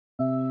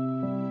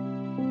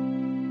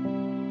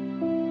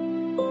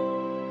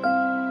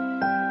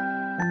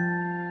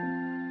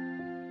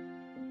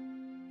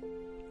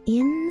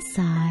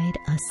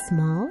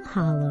small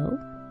hollow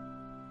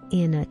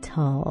in a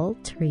tall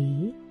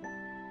tree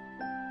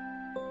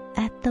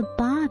at the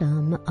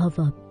bottom of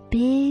a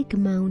big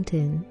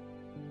mountain,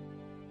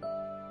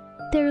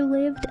 there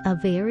lived a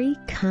very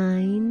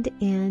kind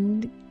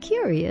and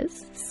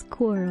curious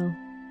squirrel.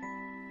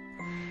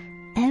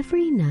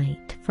 Every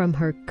night from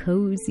her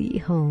cozy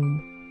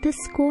home, the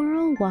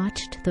squirrel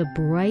watched the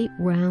bright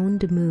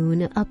round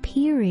moon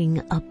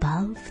appearing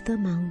above the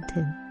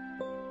mountain.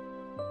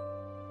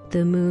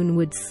 The moon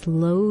would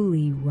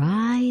slowly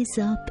rise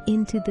up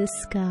into the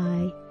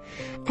sky,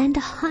 and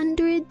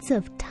hundreds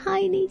of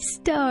tiny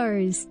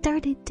stars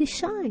started to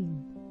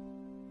shine.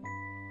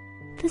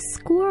 The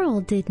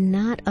squirrel did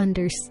not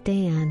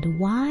understand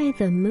why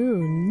the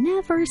moon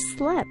never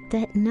slept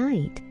at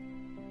night.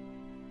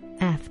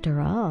 After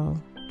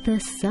all, the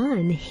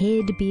sun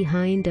hid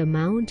behind a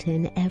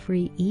mountain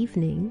every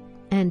evening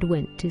and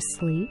went to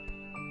sleep.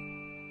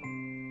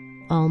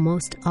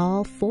 Almost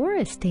all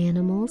forest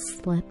animals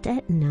slept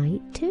at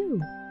night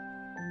too.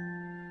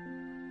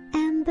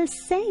 And the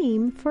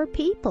same for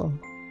people.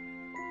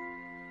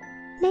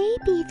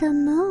 Maybe the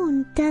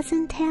moon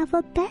doesn't have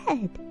a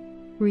bed,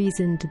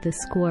 reasoned the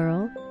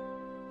squirrel.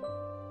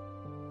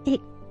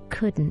 It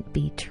couldn't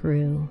be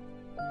true.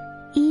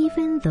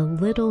 Even the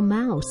little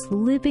mouse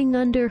living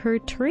under her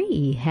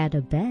tree had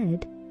a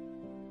bed.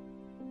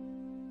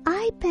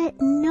 I bet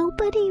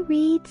nobody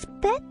reads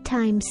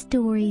bedtime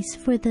stories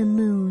for the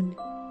moon,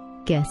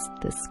 guessed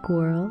the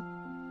squirrel.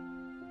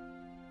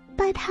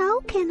 But how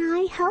can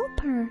I help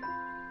her?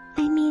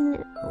 I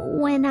mean,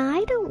 when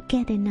I don't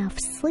get enough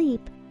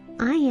sleep,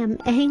 I am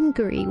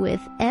angry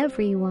with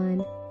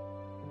everyone.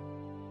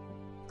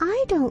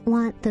 I don't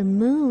want the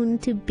moon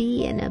to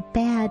be in a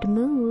bad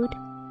mood.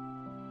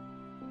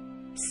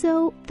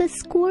 So the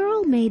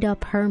squirrel made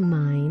up her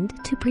mind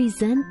to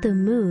present the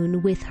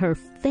moon with her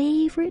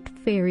favorite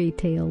fairy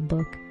tale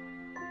book.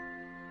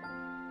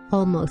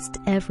 Almost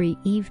every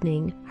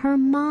evening, her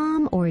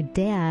mom or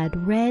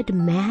dad read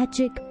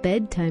magic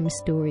bedtime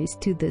stories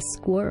to the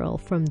squirrel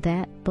from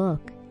that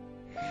book,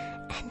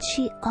 and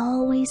she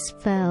always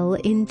fell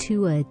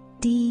into a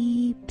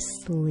deep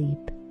sleep.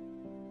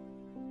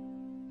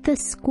 The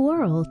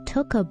squirrel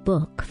took a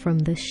book from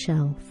the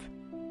shelf,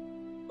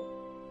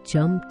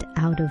 jumped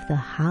out of the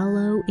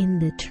hollow in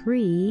the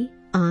tree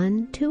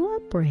onto a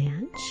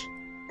branch,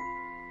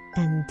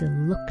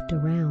 and looked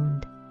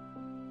around.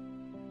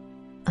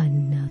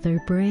 Another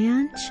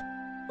branch.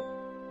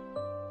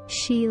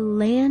 She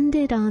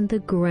landed on the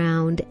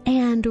ground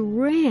and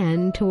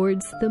ran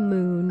towards the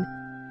moon.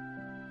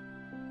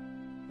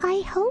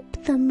 I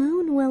hope the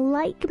moon will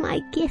like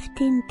my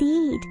gift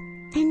indeed,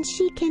 and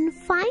she can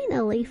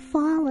finally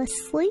fall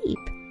asleep,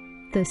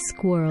 the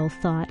squirrel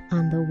thought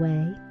on the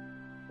way.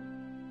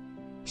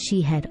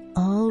 She had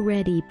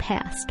already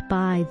passed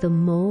by the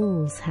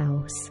mole's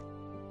house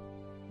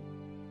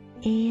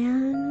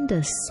and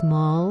a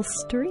small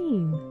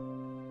stream.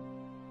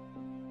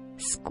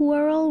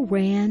 Squirrel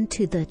ran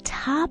to the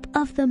top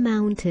of the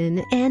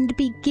mountain and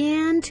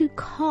began to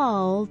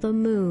call the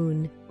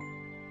moon.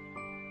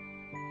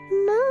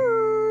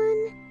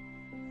 Moon,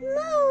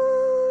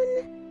 moon,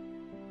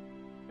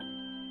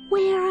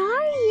 where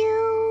are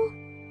you?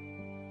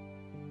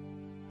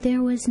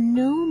 There was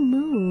no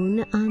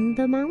moon on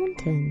the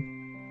mountain.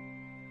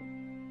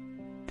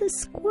 The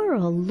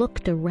squirrel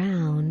looked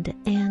around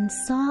and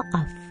saw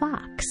a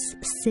fox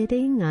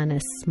sitting on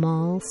a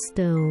small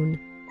stone.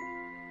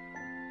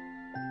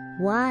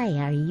 Why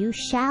are you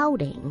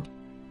shouting?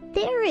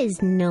 There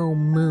is no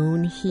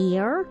moon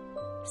here,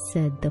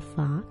 said the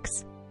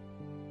fox.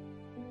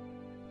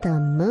 The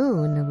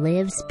moon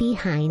lives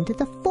behind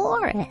the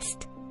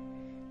forest.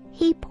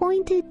 He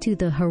pointed to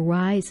the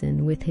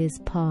horizon with his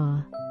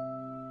paw.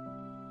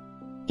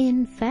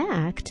 In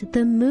fact,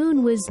 the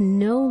moon was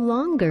no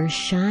longer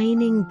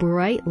shining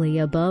brightly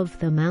above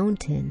the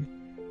mountain.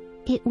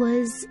 It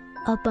was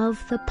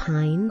above the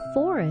pine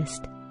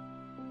forest.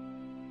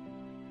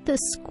 The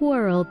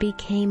squirrel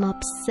became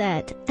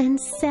upset and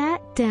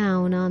sat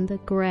down on the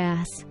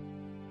grass.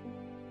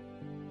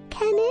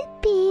 Can it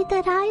be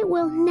that I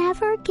will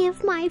never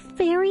give my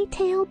fairy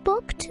tale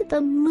book to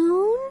the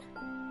moon?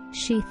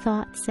 She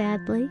thought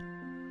sadly.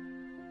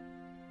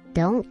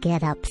 Don't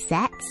get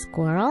upset,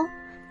 squirrel.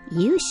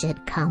 You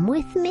should come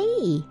with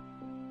me.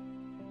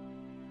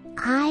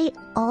 I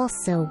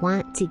also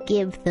want to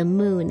give the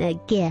moon a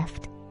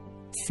gift,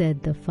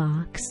 said the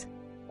fox.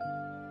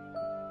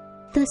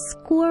 The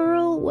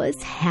squirrel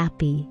was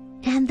happy,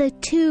 and the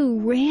two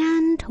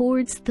ran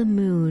towards the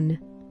moon.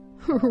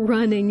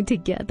 Running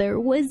together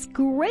was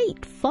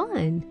great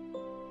fun.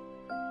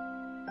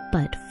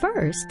 But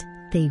first,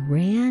 they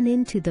ran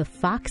into the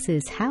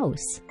fox's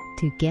house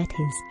to get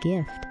his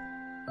gift.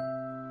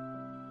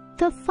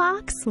 The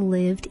fox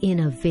lived in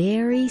a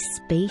very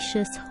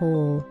spacious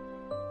hole.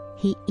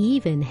 He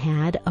even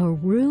had a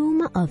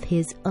room of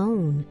his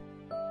own.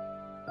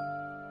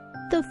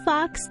 The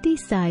fox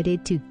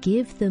decided to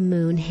give the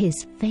moon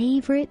his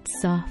favorite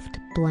soft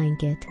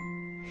blanket.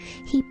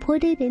 He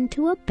put it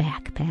into a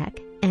backpack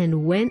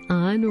and went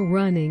on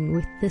running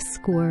with the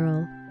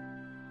squirrel.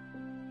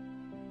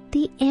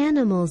 The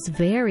animals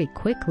very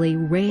quickly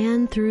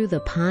ran through the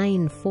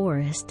pine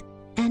forest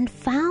and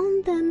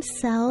found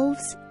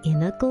themselves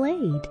in a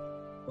glade.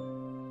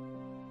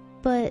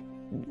 But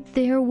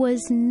there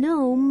was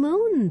no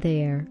moon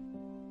there.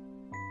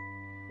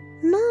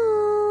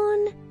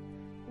 Moon,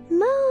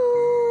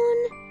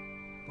 moon,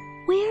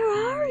 where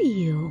are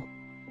you?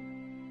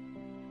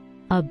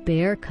 A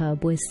bear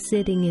cub was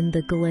sitting in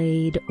the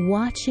glade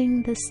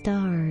watching the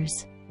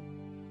stars.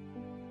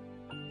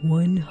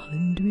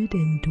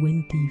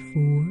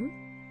 124,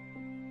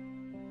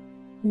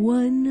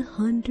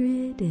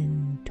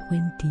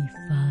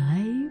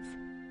 125,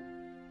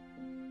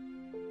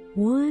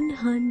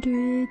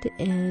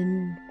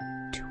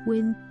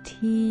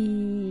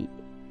 120.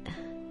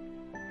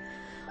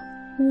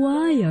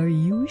 Why are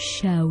you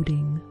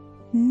shouting?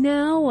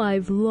 Now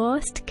I've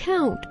lost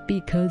count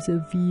because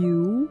of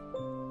you,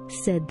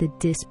 said the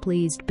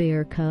displeased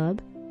bear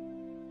cub.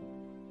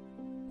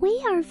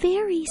 We are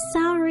very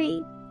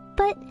sorry,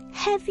 but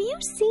have you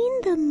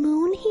seen the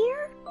moon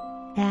here?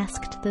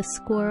 Asked the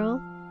squirrel.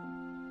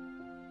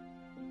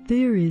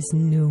 There is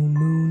no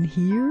moon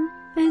here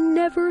and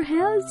never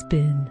has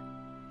been.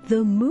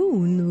 The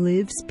moon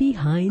lives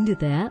behind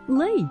that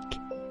lake,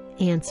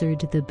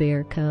 answered the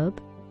bear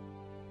cub.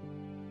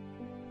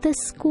 The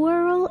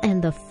squirrel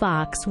and the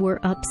fox were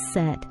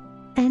upset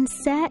and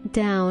sat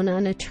down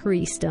on a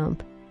tree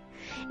stump.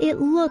 It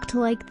looked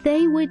like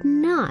they would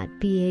not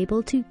be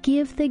able to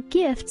give the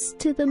gifts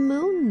to the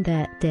moon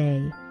that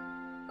day.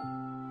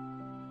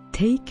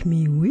 Take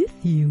me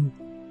with you,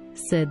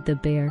 said the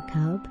bear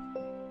cub.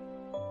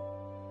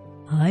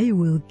 I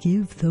will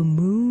give the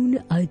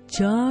moon a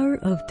jar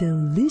of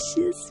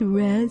delicious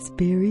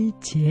raspberry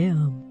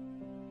jam.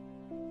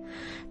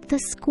 The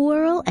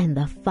squirrel and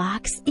the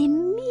fox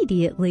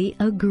immediately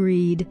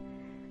agreed.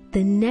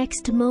 The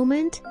next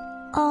moment,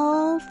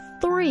 all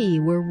three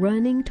were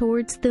running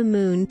towards the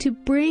moon to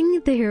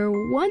bring their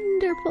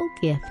wonderful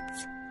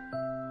gifts.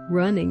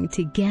 Running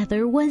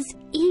together was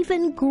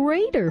even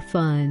greater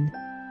fun.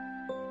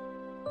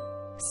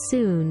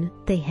 Soon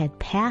they had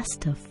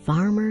passed a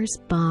farmer's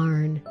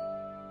barn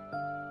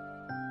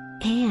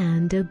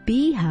and a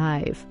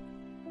beehive.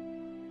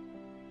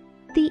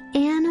 The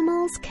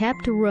animals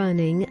kept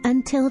running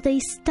until they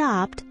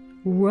stopped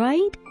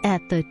right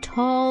at the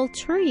tall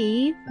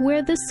tree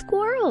where the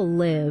squirrel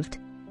lived.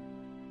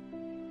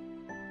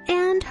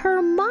 And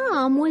her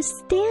mom was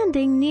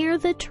standing near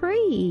the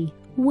tree,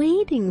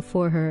 waiting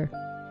for her.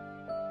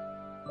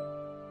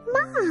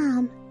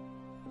 Mom,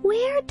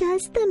 where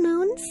does the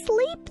moon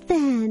sleep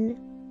then?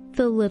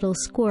 The little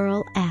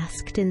squirrel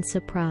asked in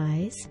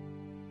surprise.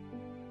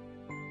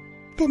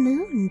 The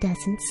moon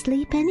doesn't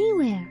sleep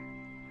anywhere,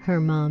 her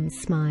mom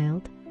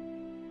smiled.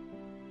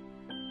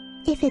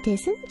 If it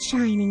isn't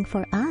shining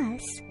for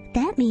us,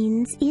 that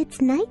means it's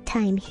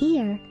nighttime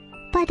here,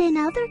 but in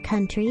other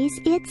countries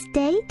it's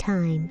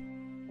daytime.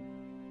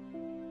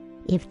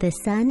 If the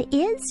sun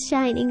is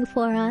shining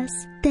for us,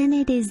 then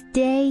it is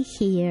day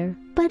here,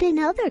 but in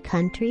other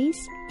countries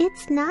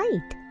it's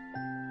night.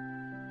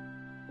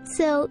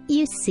 So,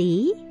 you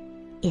see,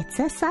 it's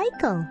a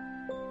cycle,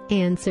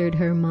 answered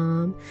her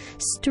mom,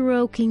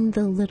 stroking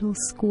the little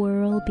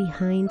squirrel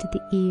behind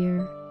the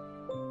ear.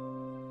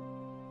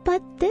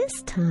 But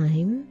this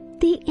time,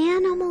 the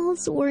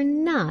animals were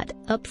not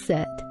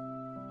upset.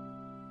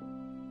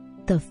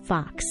 The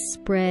fox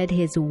spread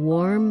his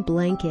warm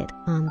blanket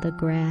on the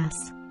grass.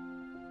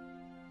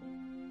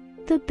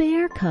 The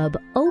bear cub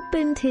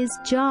opened his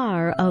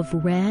jar of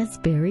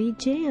raspberry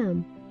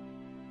jam.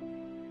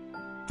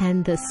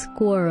 And the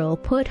squirrel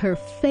put her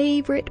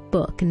favorite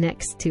book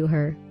next to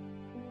her.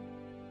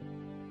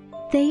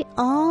 They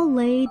all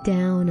lay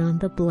down on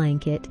the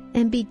blanket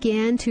and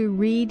began to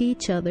read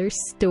each other's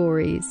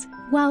stories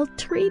while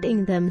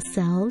treating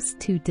themselves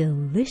to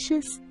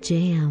delicious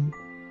jam.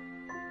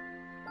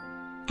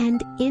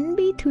 And in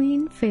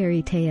between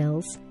fairy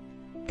tales,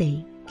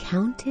 they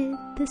counted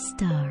the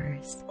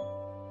stars.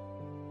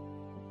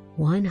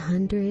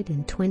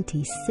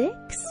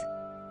 126,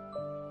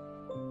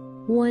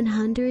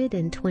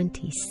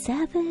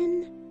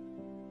 127.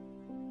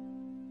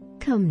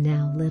 Come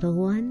now, little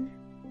one.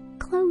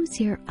 Close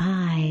your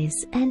eyes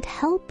and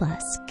help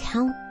us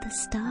count the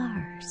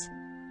stars.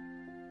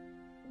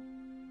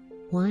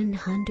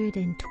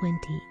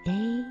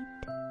 128,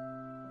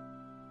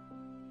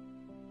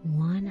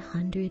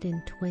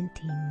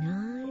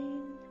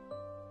 129,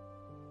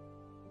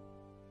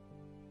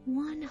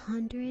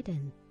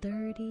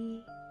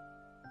 130,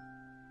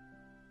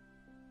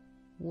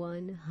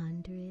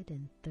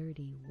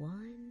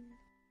 131,